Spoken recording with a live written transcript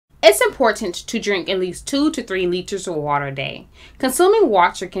It's important to drink at least 2 to 3 liters of water a day. Consuming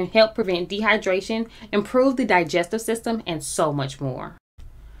water can help prevent dehydration, improve the digestive system, and so much more.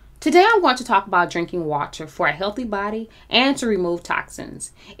 Today I'm going to talk about drinking water for a healthy body and to remove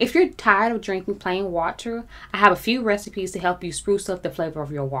toxins. If you're tired of drinking plain water, I have a few recipes to help you spruce up the flavor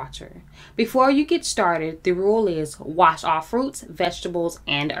of your water. Before you get started, the rule is wash all fruits, vegetables,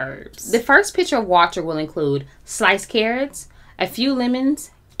 and herbs. The first pitcher of water will include sliced carrots, a few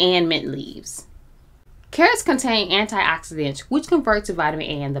lemons, and mint leaves. Carrots contain antioxidants, which convert to vitamin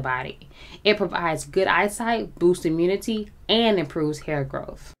A in the body. It provides good eyesight, boosts immunity, and improves hair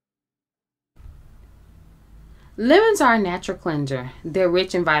growth. Lemons are a natural cleanser. They're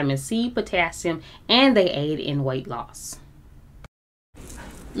rich in vitamin C, potassium, and they aid in weight loss.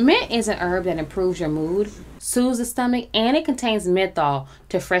 Mint is an herb that improves your mood, soothes the stomach, and it contains menthol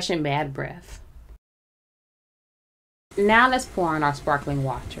to freshen bad breath. Now let's pour in our sparkling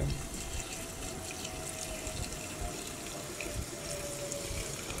water.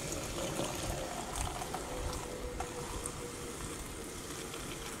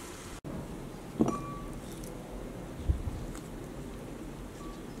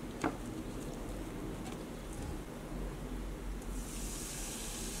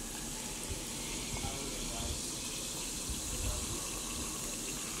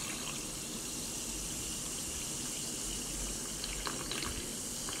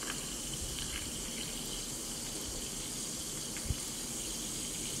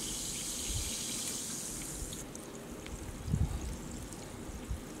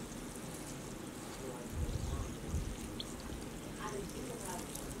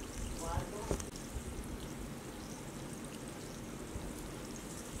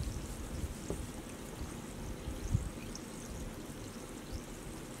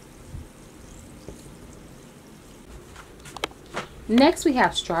 Next, we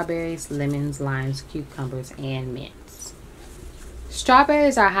have strawberries, lemons, limes, cucumbers, and mints.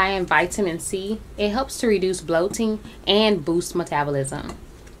 Strawberries are high in vitamin C. It helps to reduce bloating and boost metabolism.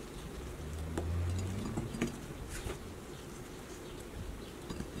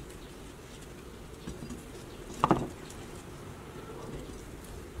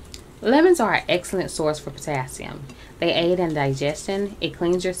 Lemons are an excellent source for potassium. They aid in digestion, it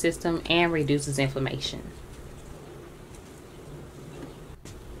cleans your system, and reduces inflammation.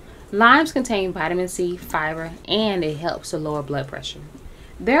 Limes contain vitamin C, fiber, and it helps to lower blood pressure.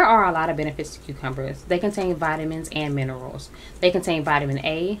 There are a lot of benefits to cucumbers. They contain vitamins and minerals. They contain vitamin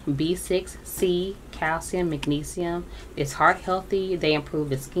A, B6, C, calcium, magnesium. It's heart healthy, they improve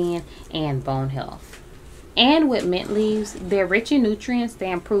the skin and bone health. And with mint leaves, they're rich in nutrients, they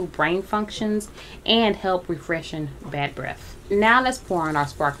improve brain functions, and help refreshen bad breath. Now let's pour in our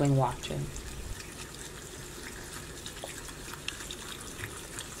sparkling water.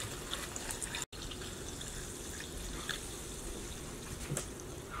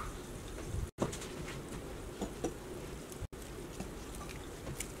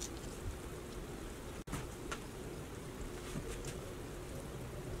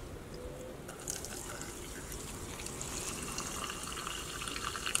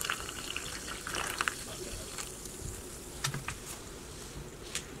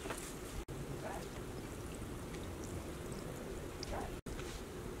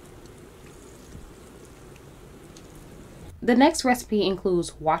 The next recipe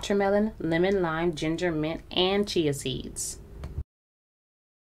includes watermelon, lemon, lime, ginger, mint, and chia seeds.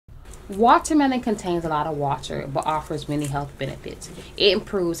 Watermelon contains a lot of water but offers many health benefits. It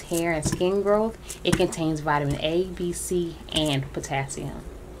improves hair and skin growth. It contains vitamin A, B, C, and potassium.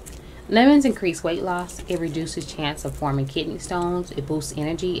 Lemons increase weight loss. It reduces chance of forming kidney stones. It boosts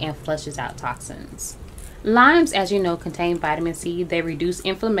energy and flushes out toxins. Limes, as you know, contain vitamin C. They reduce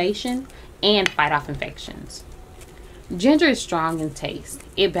inflammation and fight off infections. Ginger is strong in taste.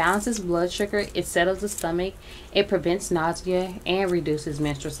 It balances blood sugar, it settles the stomach, it prevents nausea, and reduces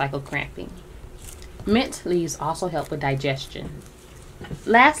menstrual cycle cramping. Mint leaves also help with digestion.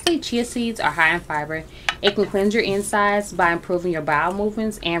 Lastly, chia seeds are high in fiber. It can cleanse your insides by improving your bowel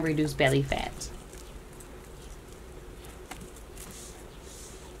movements and reduce belly fat.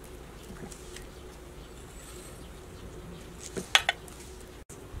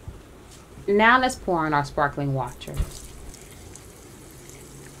 Now let's pour in our sparkling water.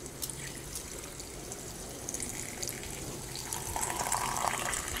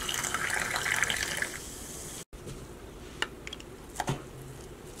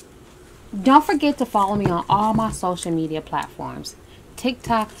 Don't forget to follow me on all my social media platforms: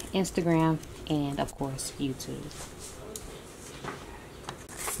 TikTok, Instagram, and of course, YouTube.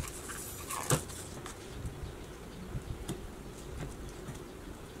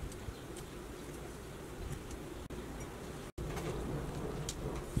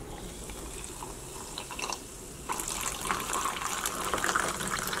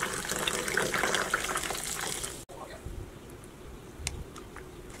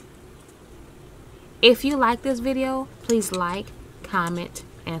 If you like this video, please like, comment,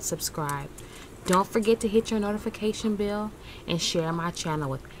 and subscribe. Don't forget to hit your notification bell and share my channel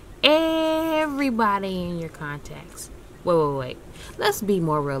with everybody in your contacts. Wait. Let's be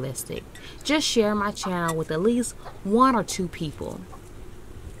more realistic. Just share my channel with at least 1 or 2 people.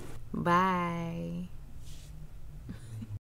 Bye.